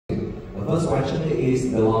The first question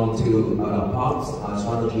is belong to Pop's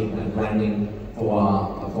strategy and planning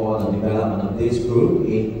for the development of this group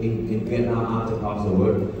in Vietnam after Pop's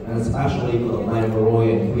award, and especially for the plan for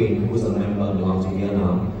Roy and Queen, who's a member belong to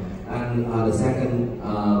Vietnam. And the second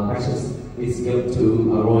question is given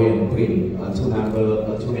to Roy and Queen, two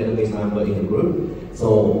Vietnamese members in the group.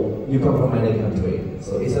 So you come from many countries.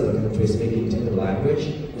 So each of the countries speaking different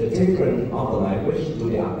language. The difference of the language do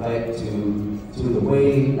they affect to the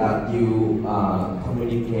way that you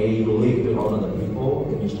communicate, you live with all of the people?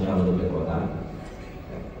 Can you share a little bit about that?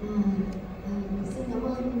 Xin cảm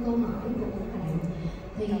ơn câu hỏi của các bạn.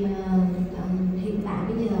 Thì hiện tại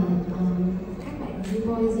bây giờ các bạn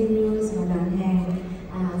Boys Singers và đoàn Hàn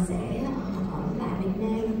sẽ ở tại Việt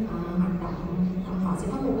Nam hoạt động. Họ sẽ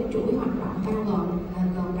có một cái chuỗi hoạt động bao gồm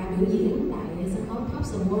cả biểu diễn tại sân khấu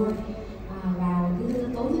Pop's World vào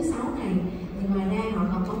tối thứ Sáu này. Thì ngoài ra họ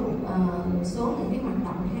còn có một số những cái hoạt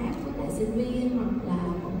động khác với lại sinh viên hoặc là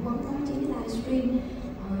phỏng vấn báo chí livestream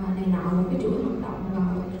này nọ, một cái chuỗi hoạt động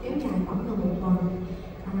kéo dài khoảng gần một tuần.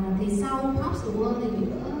 Thì sau Pop's World thì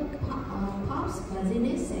giữa Pop's và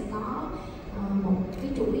Zenith sẽ có một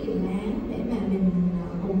cái chuỗi dự án để mà mình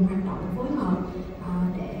cùng hoạt động phối hợp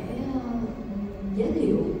để giới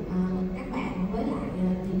thiệu các bạn với lại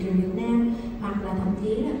thị trường Việt Nam, hoặc là thậm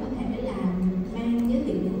chí là có thể là mang giới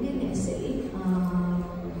thiệu những cái nghệ sĩ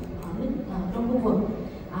trong khu vực,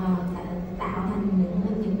 tạo thành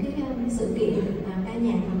những cái sự kiện ca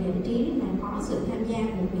nhạc và giải trí mà có sự tham gia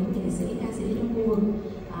của những nghệ sĩ ca sĩ trong khu vực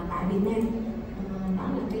tại Việt Nam. Đó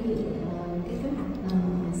là cái kế hoạch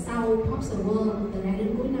sau Pop's World, từ nay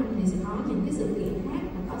đến cuối năm thì sẽ có những cái sự kiện khác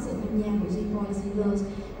và có sự tham gia của Boys Singers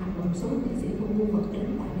hoặc một số nghệ sĩ trong khu vực đến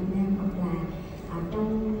tại Việt Nam, hoặc là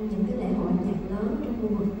trong những cái lễ hội nhạc lớn trong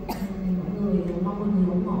khu vực. Mọi người mong mọi người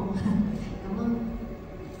ủng hộ. Cảm ơn.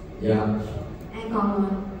 Yeah. Còn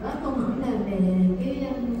đó câu hỏi là về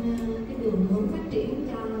cái đường hướng phát triển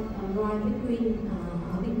cho Roy với Queen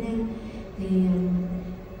ở Việt Nam, thì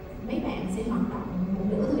mấy bạn sẽ hoạt động một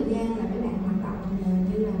nửa thời gian là mấy bạn hoạt động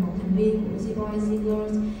như là một thành viên của Boys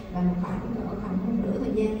Singers, và khoảng một nửa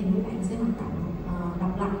thời gian thì mấy bạn sẽ hoạt động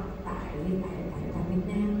độc lập tại Việt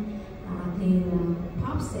Nam. Thì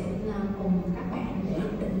Pop sẽ cùng các bạn để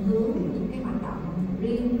định hướng những cái hoạt động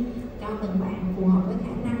riêng cho từng bạn phù hợp với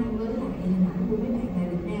khả năng với lại hình ảnh của mấy bạn tại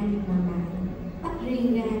Việt Nam, mà tách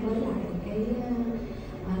riêng ra với lại cái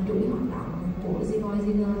chuỗi hoạt động của Boys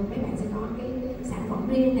Singers. Mấy bạn sẽ có cái sản phẩm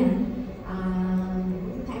riêng nè,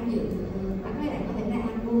 tham dự các mấy bạn có thể ra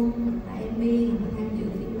album, tại MV, hoặc là tham dự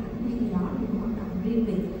phim ảnh hay gì đó, những hoạt động riêng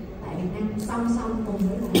biệt tại Việt Nam song song cùng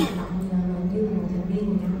với lại hoạt động như là một thành viên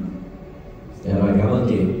của nhóm. Dạ rồi, cảm ơn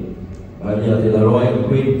chị. Và bây giờ thì là Roy và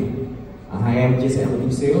Queen, hai em chia sẻ một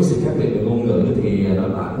chút xíu sự khác biệt về ngôn ngữ thì nó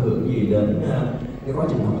có ảnh hưởng gì đến cái quá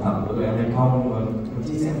trình học tập của tụi em hay không, và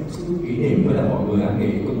chia sẻ một số kỷ niệm với lại mọi người. Anh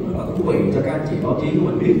nghĩ cũng rất là thú vị cho các anh chị báo chí của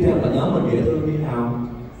mình biết thêm là nhóm mình dễ thương như thế nào.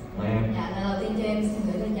 Em. Dạ, lần đầu tiên cho em xin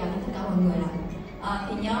gửi lời chào đến tất cả mọi người ạ.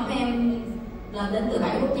 Thì nhóm em là đến từ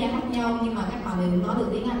 7 quốc gia khác nhau, nhưng mà các bạn đều nói được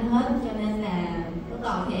tiếng Anh hết, cho nên là lúc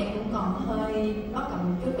đầu thì em cũng còn hơi bất cập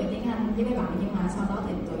một chút về tiếng Anh với mấy bạn, nhưng mà sau đó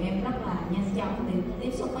thì tụi em rất là nhanh chóng thì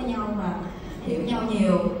tiếp xúc với nhau và hiểu nhau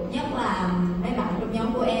nhiều. Nhất là mấy bạn trong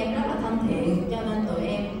nhóm của em rất là thân thiện, cho nên tụi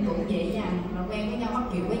em cũng dễ dàng là quen với nhau, bắt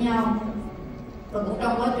chuyện với nhau. Và cũng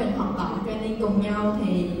trong quá trình học tập training cùng nhau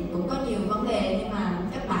thì cũng có nhiều vấn đề, nhưng mà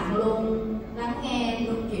các bạn luôn lắng nghe,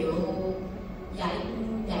 luôn chịu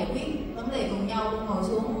giải quyết vấn đề cùng nhau, luôn ngồi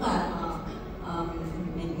xuống và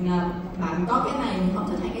bạn có cái này mình không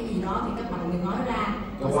thích hay cái gì đó thì các bạn đừng nói ra.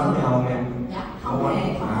 Có quán nhau không em? Dạ, không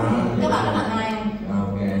hề. Các bạn rất là hay.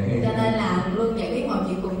 Okay. Cho nên là luôn giải quyết mọi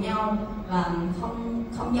chuyện cùng nhau và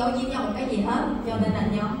không giấu giếm nhau một cái gì hết. Cho nên là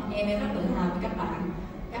nhóm em rất tự hào với các bạn.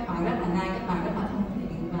 Các bạn rất là nice, các bạn rất là thân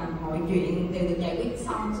thiện và mọi chuyện đều được giải quyết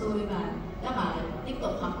xong xuôi, và các bạn tiếp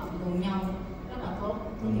tục hoạt động cùng nhau rất là tốt.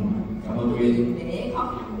 Cảm ơn Quyên. Để khó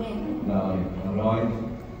khăn của em. Rồi.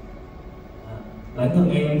 Bản thân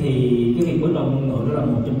em thì cái việc bước đầu ngôn ngữ đó là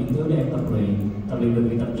một trong những thứ để em tập luyện được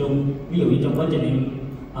việc tập trung. Ví dụ như trong quá trình em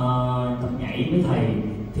tập nhảy với thầy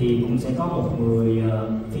thì cũng sẽ có một người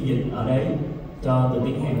phiên dịch ở đấy cho từ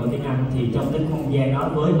tiếng Hàn qua tiếng Anh, thì trong cái không gian đó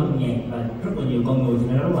với âm nhạc và rất là nhiều con người thì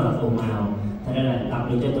nó rất là ồn ào, thành ra là tập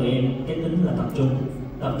được cho tụi em cái tính là tập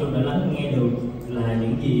trung để lắng nghe được là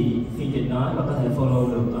những gì phiên dịch nói và có thể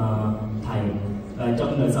follow được thầy. Và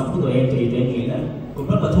trong đời sống của tụi em thì tụi em nghĩ là cũng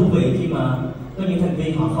rất là thú vị khi mà có những thành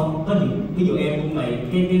viên họ không có những, ví dụ em cũng vậy,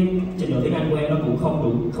 cái trình độ tiếng Anh của em nó cũng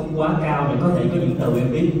không quá cao để có thể có những từ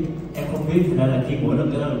em biết, em không biết, thành ra là khi mỗi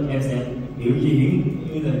lần em sẽ biểu diễn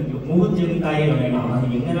như là múa chân tay rồi này nọ, thì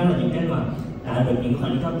những cái đó là những cái mà đạt được những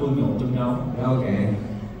khoảnh khắc vui nhộn trong nhóm. Okay.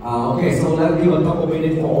 Okay, so let's give a couple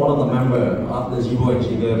minutes for all of the members of the Buổi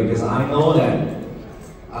because I know that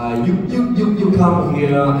you come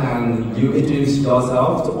here and you introduce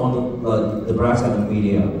yourself to all the press and the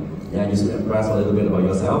media. Yeah, you should express a little bit about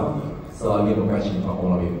yourself. So I give a question for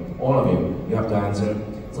all of you. All of you, you have to answer.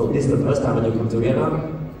 So this is the first time that you come to Vietnam?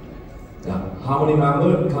 Yeah. How many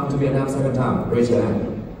members come to Vietnam second time? Raise your hand.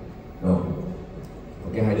 No.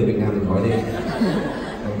 Okay, hai đứa Việt Nam thì hỏi đi.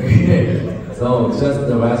 Okay. So just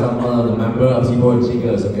the rest of the members of Buổi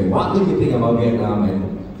Seekers. Okay, what do you think about Vietnam and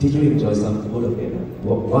did you enjoy some food of Vietnam?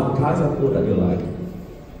 What kinds of food that you like?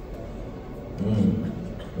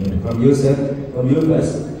 From you, sir. From you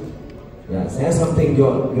first. Yeah, say something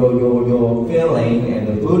your feeling and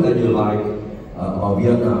the food that you like about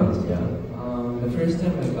Vietnam. Yeah. The first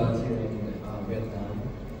time I got here in Vietnam,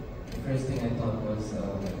 the first thing I thought was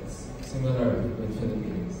it's similar with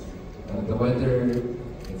Philippines. The weather,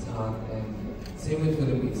 it's hot, and same with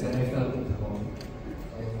Philippines, and I felt at home.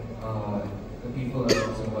 And the people are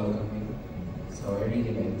also welcoming, so I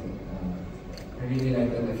really liked it. I really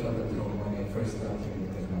liked that I felt at home when I first got here in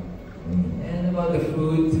Vietnam. And about the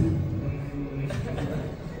food,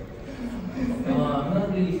 I'm not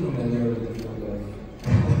really familiar with the food of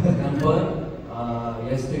Vietnam, but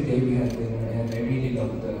yesterday we had dinner and I really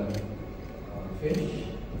loved the fish.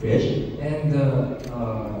 Fish? And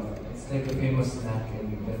it's like a famous snack in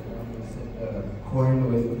Vietnam. It's like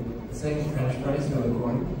corn with, it's like French fries with the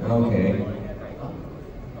corn. Okay.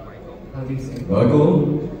 How do you say it? Very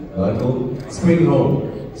cool. Very cool. Spring roll.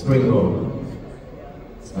 Spring roll.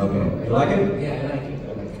 Okay. You like it? Yeah, I like it.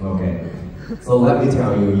 I like it. Okay. So let me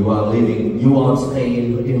tell you, you are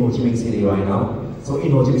staying in Ho Chi Minh City right now. So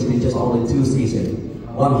in Ho Chi Minh City, just only 2 seasons.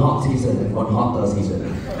 One hot season and one hotter season.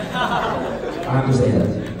 I have to say that.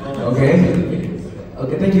 Okay?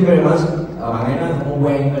 Okay, thank you very much. Bạn ấy nói không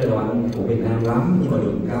quen với đồ ăn của Việt Nam lắm, nhưng mà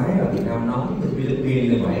được cái là Việt Nam nóng, từ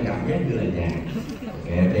Philippines nên bạn ấy cảm giác như là nhà.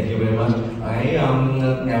 Okay, thank you very much. Bạn ấy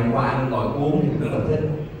ngày hôm qua ăn gỏi cuốn thì rất là thích.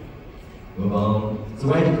 Đúng không? So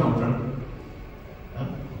where do you come from?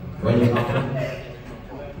 Where do you come from?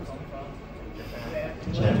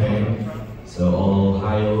 Japan. So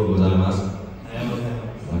Ohio gozaimasu.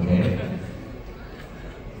 Okay.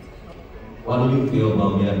 What do you feel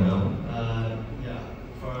about Vietnam? Yeah,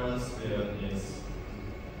 first is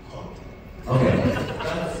hot. Okay.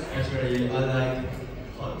 That's actually I like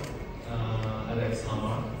hot. I like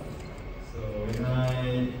summer. So when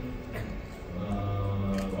I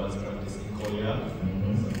was practicing Korea,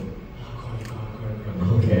 so Korea.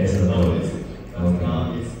 Okay, so now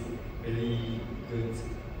it's really good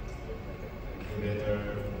weather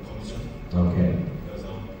condition. Okay. Because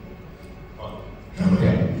of hot.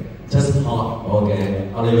 Okay. Just hot. Okay.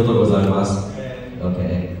 Arigatou gozaimasu.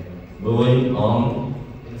 Okay. Moving on.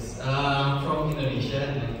 Yes, from Indonesia,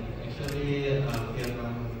 and actually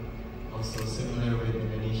Vietnam also similar with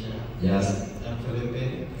Indonesia. Yes. And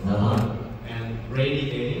Philippines. And rainy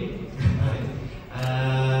day. Right?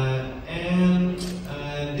 And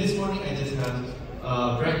this morning I just had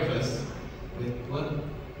breakfast with what?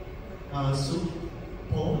 Soup,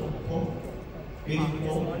 pork, beef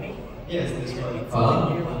pork. Yes, this morning.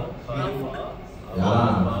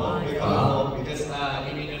 Because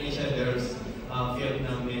in Indonesia there's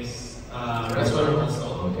Vietnamese restaurant also.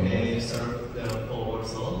 Okay. They serve the pork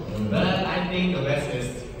also. But I think the best is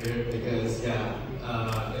here because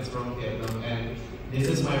it's from Vietnam and this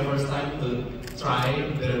is my first time to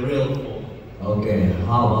try the real pork. Okay.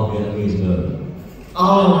 How about Vietnamese girl?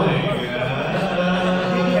 Oh my god.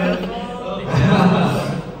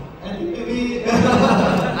 I think maybe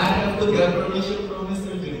I have to get permission from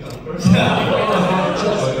Mr. Jinka first.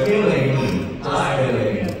 Just kidding.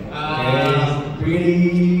 Okay.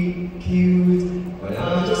 Pretty cute. But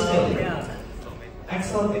I'm just kidding.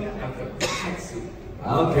 Exotic.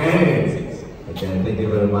 Okay. Okay, thank you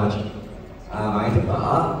very much. Bạn ấy thích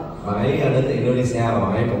phở. Bạn ấy đến từ Indonesia và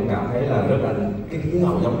bạn ấy cũng cảm thấy là rất là cái khí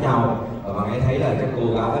hậu giống nhau. Và bạn ấy thấy là các cô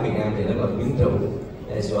gái ở Việt Nam thì rất là quyến rũ.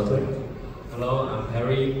 That's your turn. Hello, I'm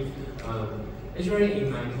Harry. Actually,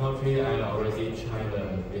 in my country, I already tried the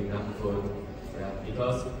Vietnam food. Yeah,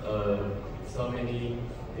 because so many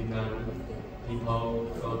Vietnam people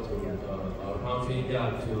go to our country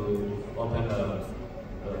there to open a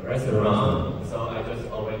restaurant. So I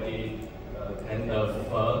just already and the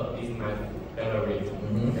pho is my favorite.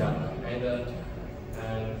 Yeah, and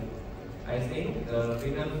I think the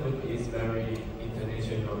Vietnam food is very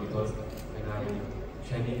international because when I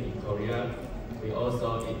training in Korea, we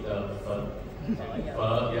also eat the pho.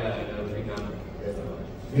 Pho, yeah, in the Vietnam restaurant.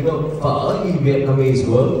 You know, phở in Vietnamese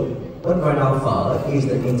word But right now, phở is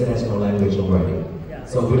the international language already.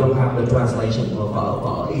 So we don't have the translation for phở.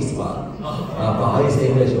 Phở is phở. Phở is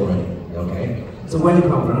English already. Okay. So where you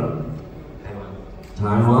come from? Taiwan.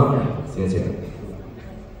 Taiwan.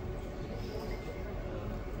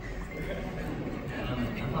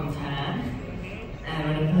 I'm from Thailand, and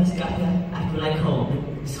when I first got here, I feel like home.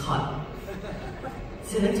 It's hot.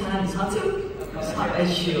 So the Thailand is hot too. It's hot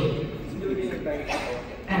as chill.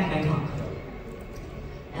 At Bangkok.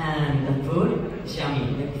 And the food is yummy,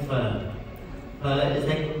 like pho. Pho is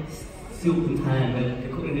like soup in Thailand with the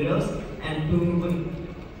cooking noodles and boom boom.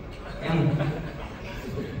 Yum.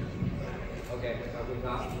 Okay,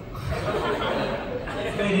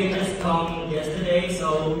 They just come yesterday,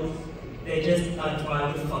 so they just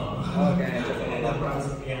try to follow. Okay. And the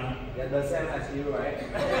process, yeah. Yeah, the same as you, right?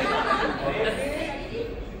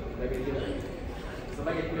 So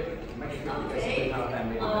make it quick. Okay.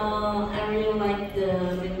 I really like the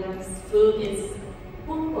Vietnamese food. It's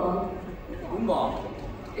bún bò.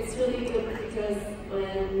 It's really good because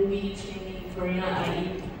when we train in Korea, I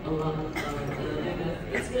eat a lot of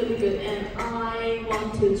it's really good, and I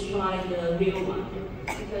want to try the real one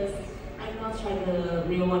because I've not tried the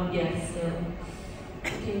real one yet. So,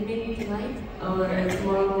 okay, maybe tonight or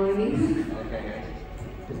tomorrow morning. Okay.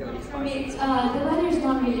 For me, the weather is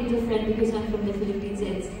not really different because I'm from the Philippines.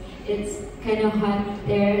 It's kind of hot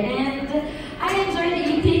there, and I enjoyed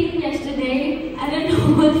eating yesterday. I don't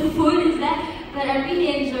know what food is that, but I really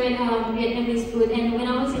enjoyed Vietnamese food. And when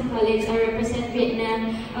I was in college, I represent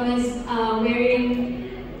Vietnam. I was wearing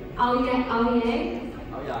áo dài.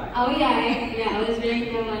 Yeah, I was wearing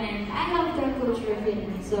that one, and I love the culture of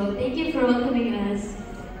Vietnam. So thank you for welcoming us.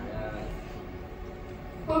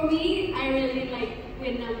 For me, I really like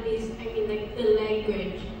Vietnamese. I mean, like the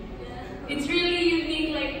language. It's really unique.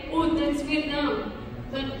 Like, oh, that's Vietnam,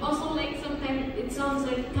 but also like sometimes it sounds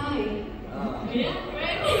like Thai. Yeah,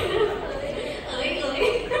 right.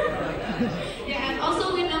 Yeah, and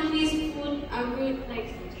also Vietnamese food are good.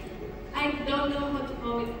 Like, I don't know how to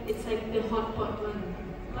call it. It's like the hot pot one.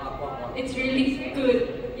 It's really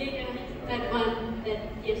good. Yeah, that one that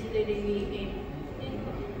yesterday we ate.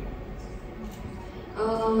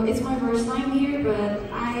 It's my first time here, but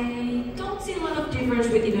I don't see a lot of difference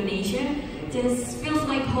with Indonesia. Just feels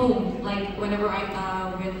like home. Like whenever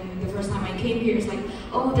when the first time I came here, it's like,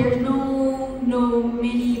 oh, there's no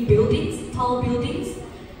many buildings, tall buildings,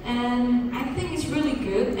 and I think it's really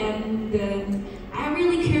good. And I'm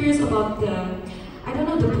really curious about I don't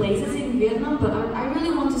know the places in Vietnam, but I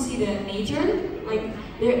really want to see the nature. Like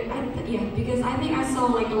because I think I saw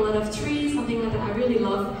like a lot of trees, something like that. I really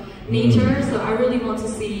love nature, so I really want to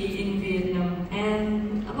see in Vietnam.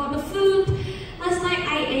 And about the food, last night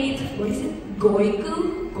I ate, what is it? Gỏi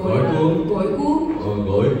cuốn.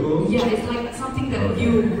 Yeah, it's like something that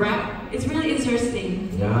you wrap. It's really interesting.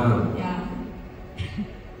 Yeah.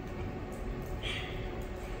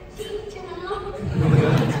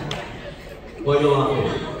 Where you are?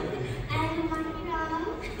 I'm from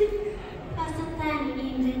Pakistan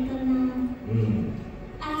in Vietnam.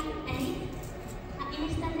 I ate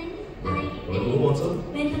yesterday. I ate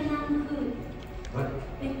Vietnam food. What?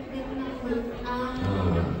 Vietnam food.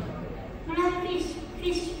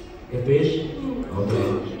 Fish. The fish? Okay.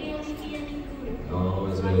 Really good. Oh,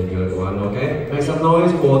 it's really good one. Okay. Make some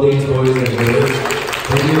noise for these boys and girls.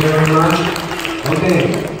 Thank you very much. Okay.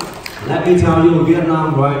 Let me tell you,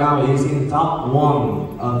 Vietnam right now is in top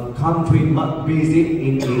 1 country must visit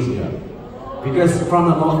in Asia. Because from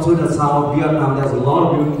the north to the south, Vietnam, there's a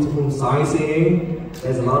lot of beautiful sightseeing,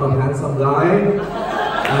 there's a lot of handsome guys,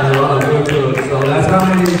 and a lot of good food. So let's come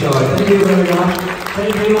and enjoy. Thank you very much.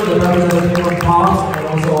 Thank you, the representative of Pop, and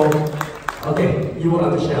also, okay, you would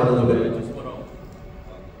like to share a little bit.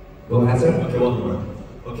 Go ahead, sir. Okay, one more.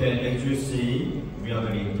 Okay, as you see, we are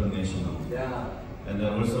very international. Yeah. And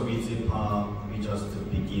then also we just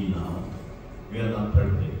begin now. We are not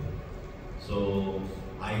perfect. So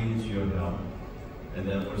I need your help. And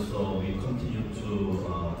then also we continue to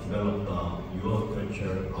develop your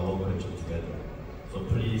culture, our culture together. So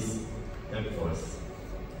please help us.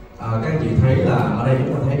 Các anh chị thấy là ở đây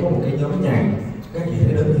chúng ta thấy có một cái nhóm nhạc. Các anh chị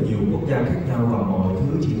thấy đến từ nhiều quốc gia khác nhau và mọi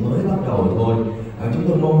thứ chỉ mới bắt đầu thôi. Chúng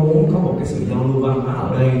tôi mong muốn có một cái sự giao lưu văn hóa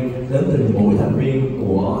ở đây đến từ mỗi thành viên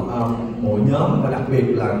của mỗi nhóm và đặc biệt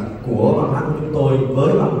là của văn hóa của chúng tôi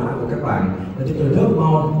với văn hóa của các bạn. Nên chúng tôi rất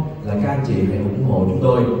mong là các anh chị hãy ủng hộ chúng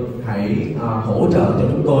tôi, hãy hỗ trợ cho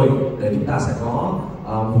chúng tôi để chúng ta sẽ có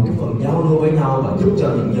một cái phần giao lưu với nhau và giúp cho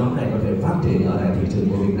những nhóm này có thể phát triển ở lại thị trường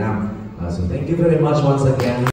của Việt Nam. So thank you very much once again.